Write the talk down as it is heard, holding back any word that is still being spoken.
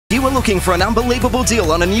You are looking for an unbelievable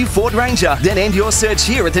deal on a new Ford Ranger? Then end your search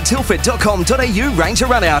here at the tilford.com.au Ranger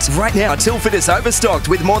Runout. Right now, Tilford is overstocked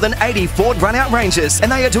with more than 80 Ford Runout Rangers,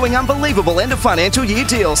 and they are doing unbelievable end of financial year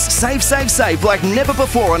deals. Save, save, save like never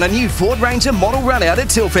before on a new Ford Ranger model Runout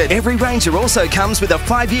at Tilford. Every Ranger also comes with a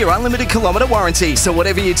 5-year unlimited kilometre warranty. So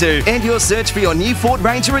whatever you do, end your search for your new Ford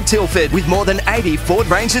Ranger at Tilford with more than 80 Ford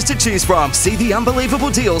Rangers to choose from. See the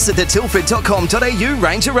unbelievable deals at the tilford.com.au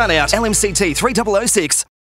Ranger Runout. LMCT 3006.